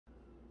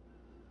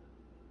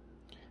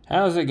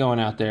How's it going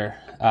out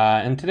there?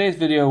 In today's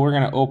video, we're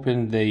going to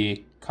open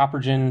the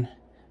Copperajah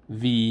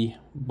V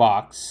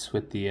box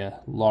with the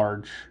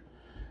large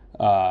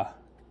Copperajah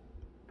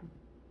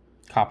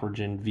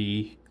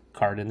V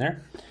card in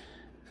there.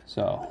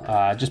 So,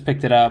 I just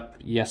picked it up,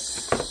 2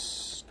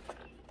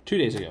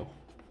 days ago.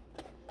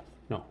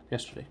 No,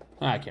 yesterday.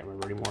 I can't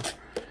remember anymore.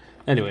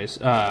 Anyways,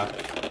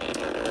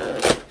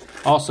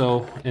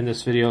 also in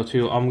this video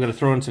too, I'm going to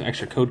throw in some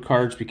extra code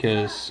cards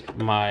because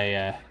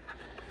my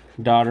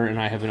daughter and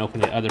I have been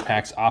opening other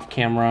packs off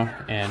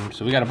camera, and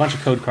so we got a bunch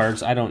of code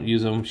cards. I don't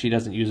use them, she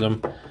doesn't use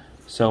them,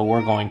 so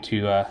we're going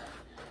to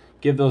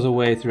give those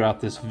away throughout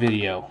this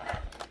video.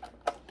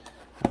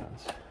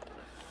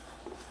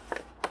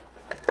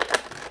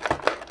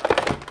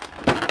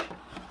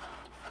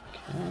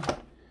 Okay.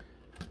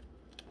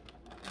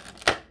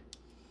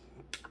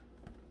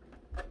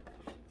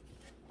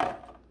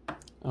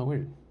 Oh,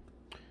 weird.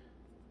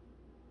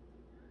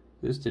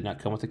 This did not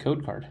come with a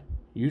code card.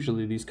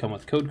 Usually these come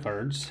with code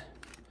cards,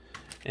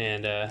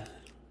 and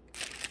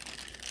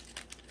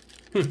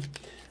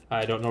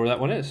I don't know where that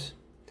one is.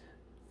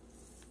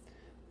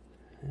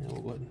 And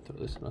we'll go ahead and throw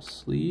this in a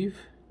sleeve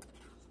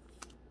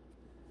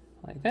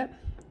like that.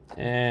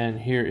 And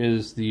here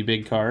is the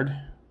big card.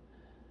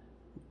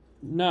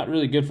 Not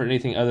really good for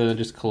anything other than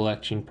just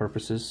collection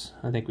purposes.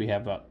 I think we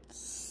have about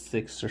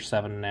 6 or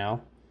 7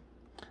 now.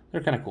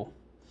 They're kind of cool.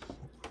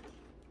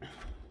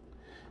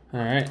 All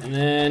right, and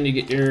then you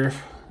get your,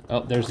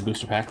 oh, there's the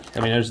booster pack.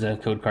 I mean, there's the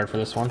code card for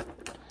this one.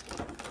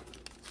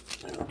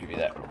 I'll give you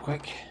that real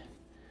quick.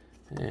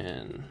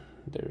 And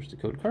there's the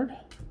code card.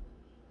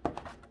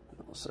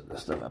 I'll set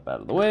this stuff up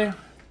out of the way.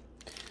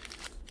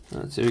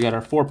 Let's see, we got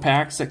our 4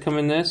 packs that come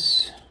in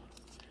this.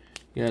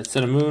 You got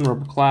Sun and Moon,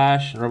 Rebel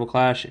Clash,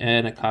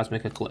 and a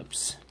Cosmic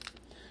Eclipse.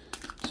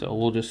 So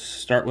we'll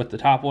just start with the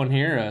top one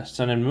here,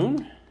 Sun and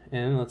Moon,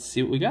 and let's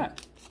see what we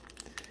got.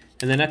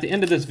 And then at the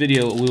end of this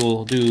video, we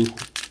will do,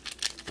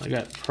 I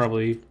got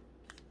probably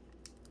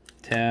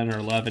 10 or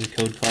 11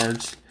 code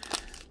cards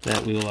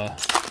that we will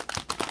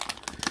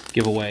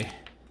give away.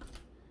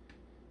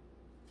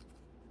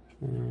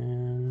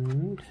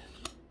 And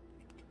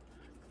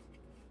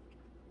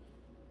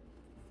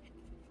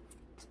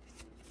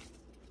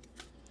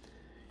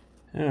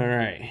all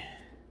right,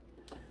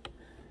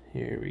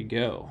 here we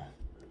go.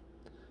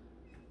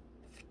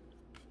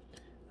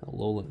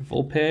 Alolan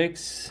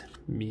Vulpix,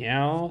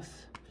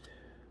 Meowth,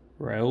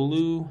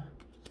 Riolu,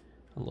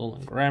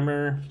 Alolan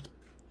Grammar,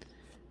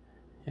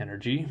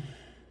 Energy,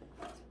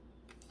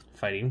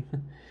 Fighting,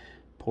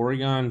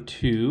 Porygon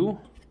 2,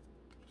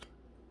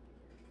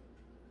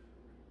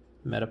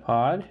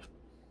 Metapod,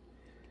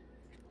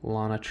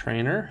 Lana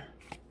Trainer,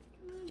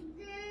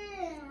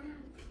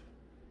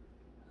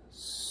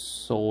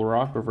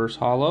 Solrock Reverse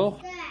Holo,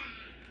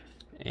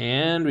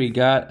 and we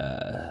got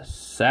a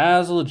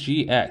Sazzle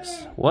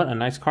GX. What a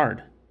nice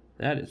card.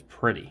 That is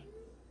pretty.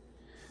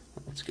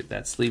 Let's get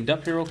that sleeved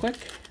up here real quick.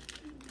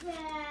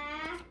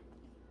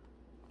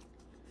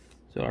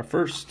 So our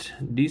first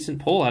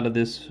decent pull out of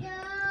this,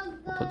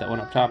 we'll put that one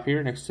up top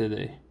here next to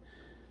the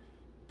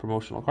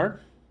promotional card.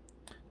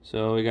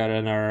 So we got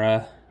in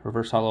our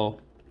Reverse Holo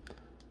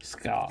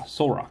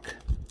Solrock.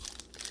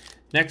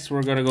 Next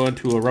we're going to go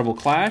into a Rebel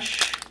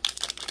Clash,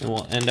 and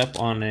we'll end up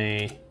on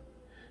a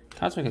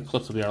Cosmic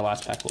Eclipse will be our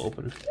last pack we'll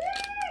open.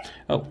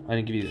 Oh, I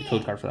didn't give you the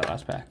code card for that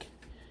last pack.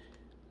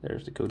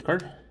 There's the code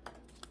card.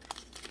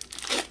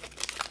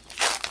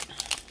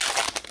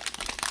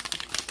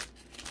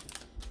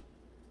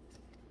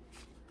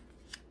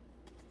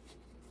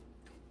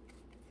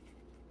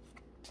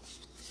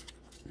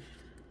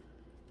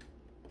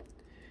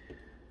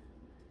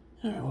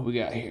 All right, what we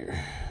got here?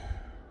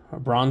 A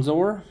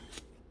Bronzor,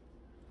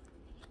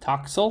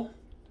 Toxel,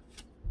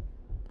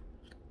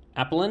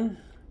 Applin.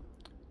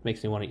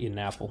 Makes me want to eat an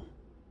apple.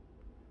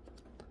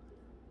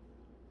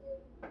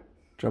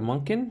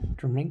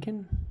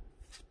 Drumunkin.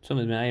 Some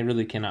of them I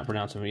really cannot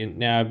pronounce them.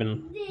 Now I've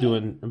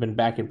been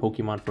back in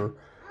Pokemon for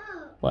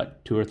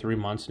what, 2 or 3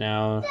 months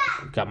now.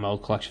 Got my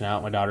old collection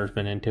out. My daughter's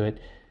been into it,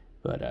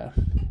 but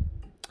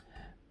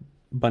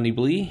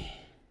Bunnyblee,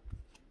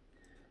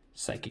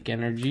 Psychic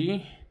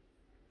Energy,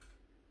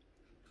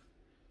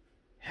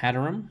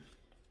 Hatterum,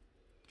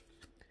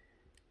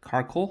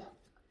 Karkle,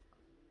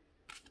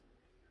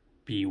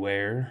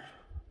 Beware,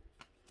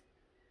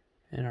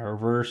 and a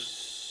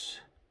reverse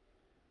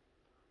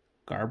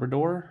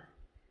Garbodor,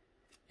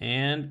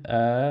 and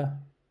a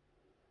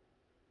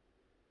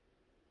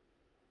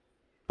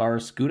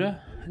Barraskewda,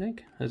 I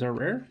think, is our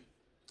rare.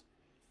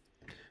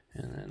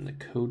 And then the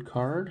code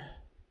card.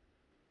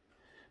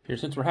 Here,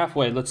 since we're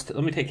halfway, let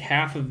me take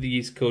half of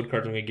these code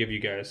cards I'm going to give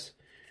you guys,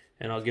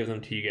 and I'll give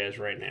them to you guys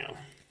right now.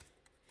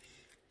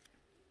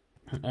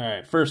 All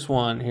right, first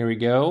one, here we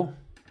go.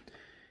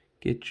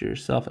 Get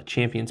yourself a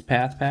Champion's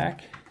Path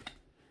pack.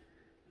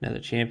 Another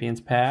Champion's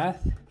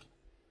Path.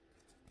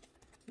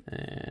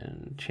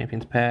 And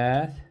Champion's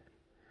Path.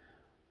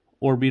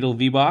 Orbeetle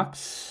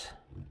V-Box.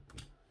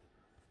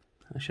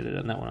 I should have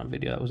done that one on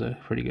video. That was a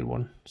pretty good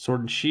one.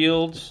 Sword and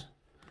Shield.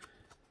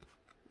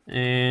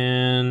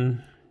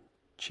 and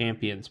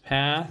Champion's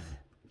Path,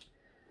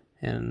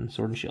 and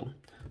Sword and Shield.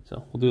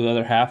 So we'll do the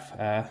other half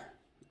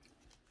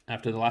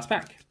after the last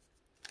pack.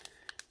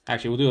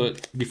 Actually, we'll do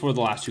it before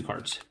the last two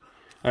cards.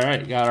 All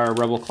right, got our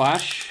Rebel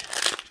Clash.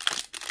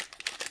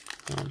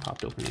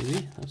 Popped open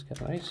easy. That's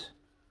kind of nice.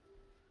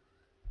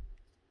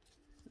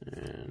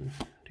 And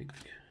take.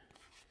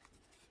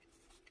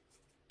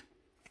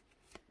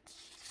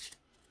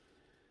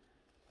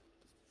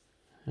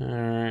 All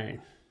right.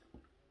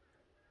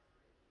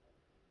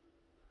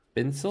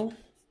 Binsel,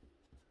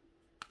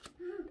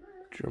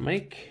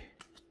 Dromake,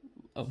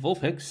 a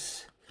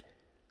Vulpix,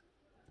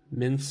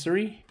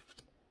 Mincery,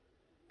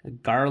 a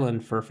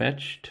Garland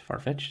Farfetch'd,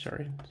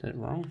 sorry, said it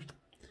wrong.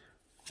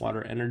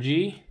 Water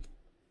Energy,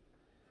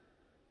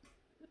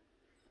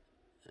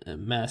 a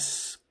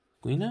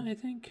Masquina, I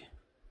think.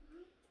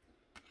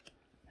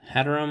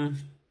 Hatterum,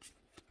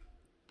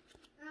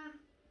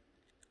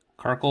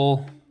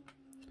 Karkle,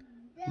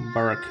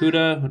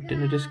 Barracuda.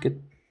 Didn't I just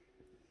get?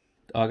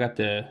 Oh, I got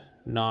the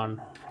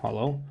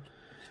non-hollow.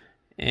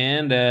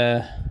 And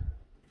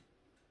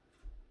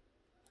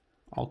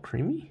all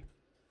creamy?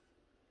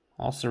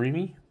 All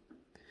Serimi?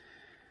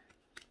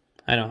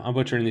 I know, I'm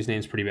butchering these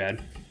names pretty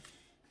bad.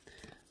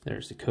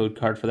 There's the code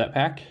card for that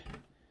pack.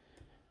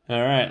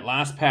 All right,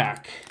 last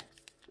pack.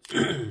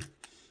 And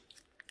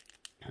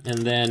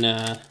then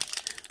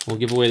we'll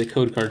give away the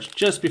code cards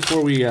just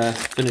before we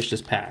finish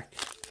this pack.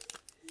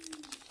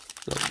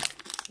 So,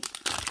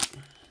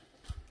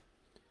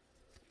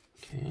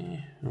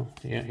 okay, oh,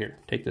 yeah, here,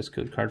 take this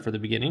code card for the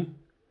beginning.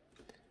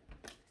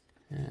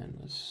 And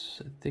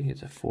let's, I think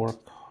it's a four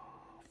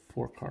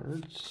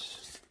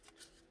cards.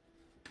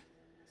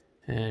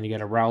 And you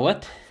got a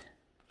Rowlet,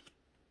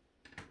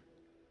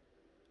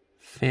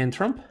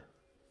 Phantrump,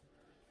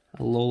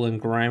 a Alolan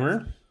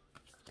Grimer,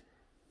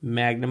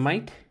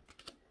 Magnemite,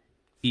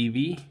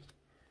 Eevee,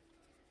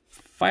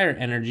 Fire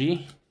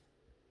Energy,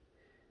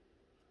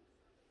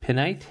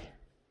 Pinite,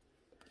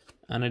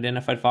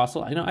 Unidentified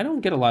Fossil. I know I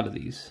don't get a lot of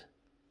these.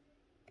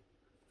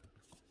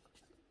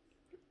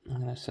 I'm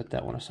gonna set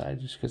that one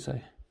aside just because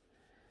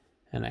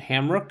and a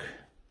Hamrook.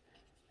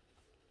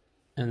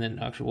 And then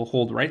actually we'll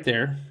hold right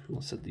there.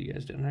 We'll set you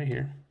guys down right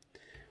here.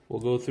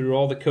 We'll go through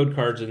all the code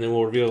cards and then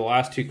we'll reveal the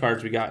last two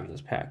cards we got in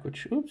this pack,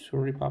 which, oops, we're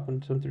already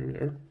popping some through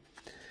there.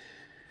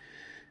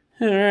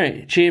 All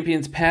right,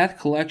 Champion's Path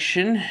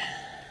Collection.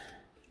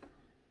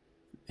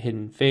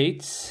 Hidden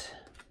Fates.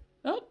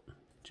 Oh,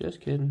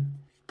 just kidding.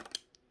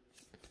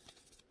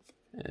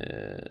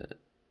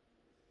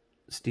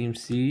 Steam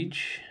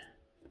Siege.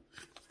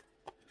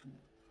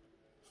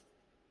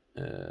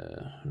 I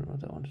don't know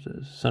what that one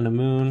says. Sun and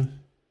Moon.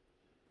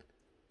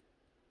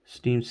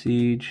 Steam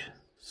Siege.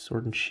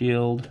 Sword and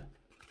Shield.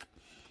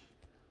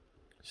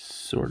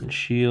 Sword and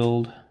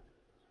Shield.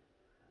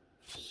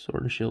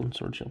 Sword and Shield and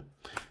Sword and Shield.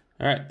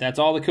 All right, that's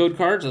all the code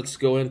cards. Let's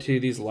go into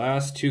these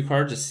last two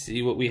cards to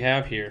see what we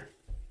have here.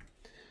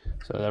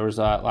 So there was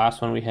that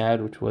last one we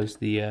had, which was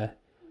the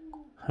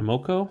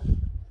Hamoko.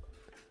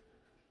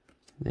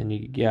 Then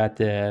you got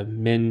the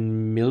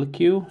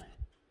Minmilq.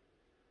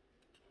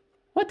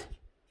 What?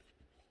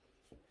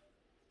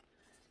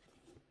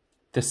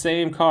 The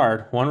same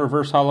card. One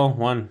reverse hollow,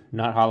 one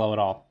not hollow at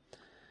all.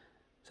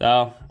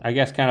 So I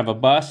guess kind of a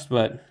bust,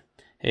 but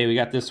hey, we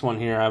got this one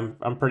here.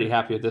 I'm pretty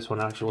happy with this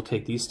one. Actually, we'll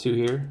take these two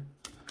here.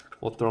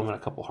 We'll throw them in a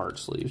couple hard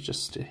sleeves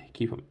just to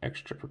keep them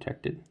extra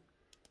protected.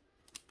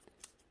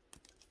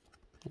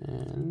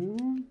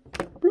 And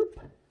bloop.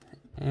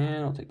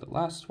 And I'll take the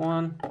last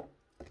one.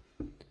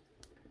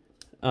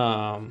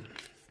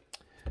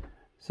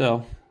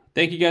 So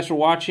thank you guys for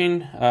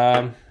watching.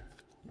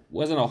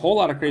 Wasn't a whole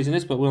lot of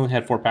craziness, but we only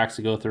had 4 packs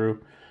to go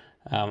through.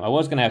 I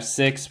was gonna have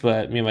 6,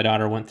 but me and my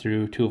daughter went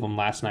through 2 of them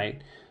last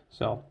night.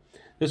 So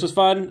this was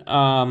fun.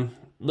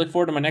 Look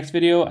forward to my next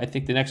video. I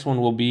think the next one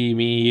will be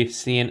me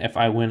seeing if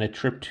I win a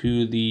trip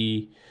to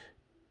the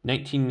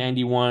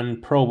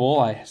 1991 Pro Bowl.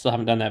 I still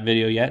haven't done that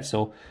video yet,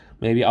 so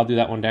maybe I'll do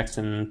that one next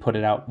and put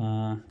it out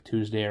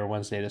Tuesday or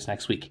Wednesday this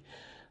next week.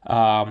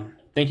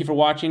 Thank you for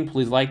watching.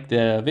 Please like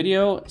the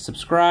video,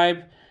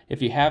 subscribe if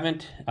you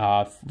haven't.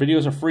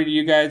 Videos are free to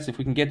you guys. If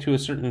we can get to a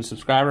certain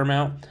subscriber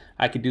amount,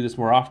 I could do this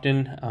more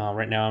often.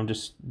 Right now I'm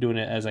just doing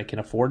it as I can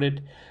afford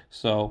it.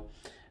 So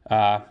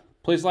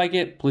please like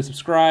it, please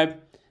subscribe.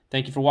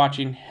 Thank you for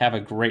watching. Have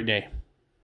a great day.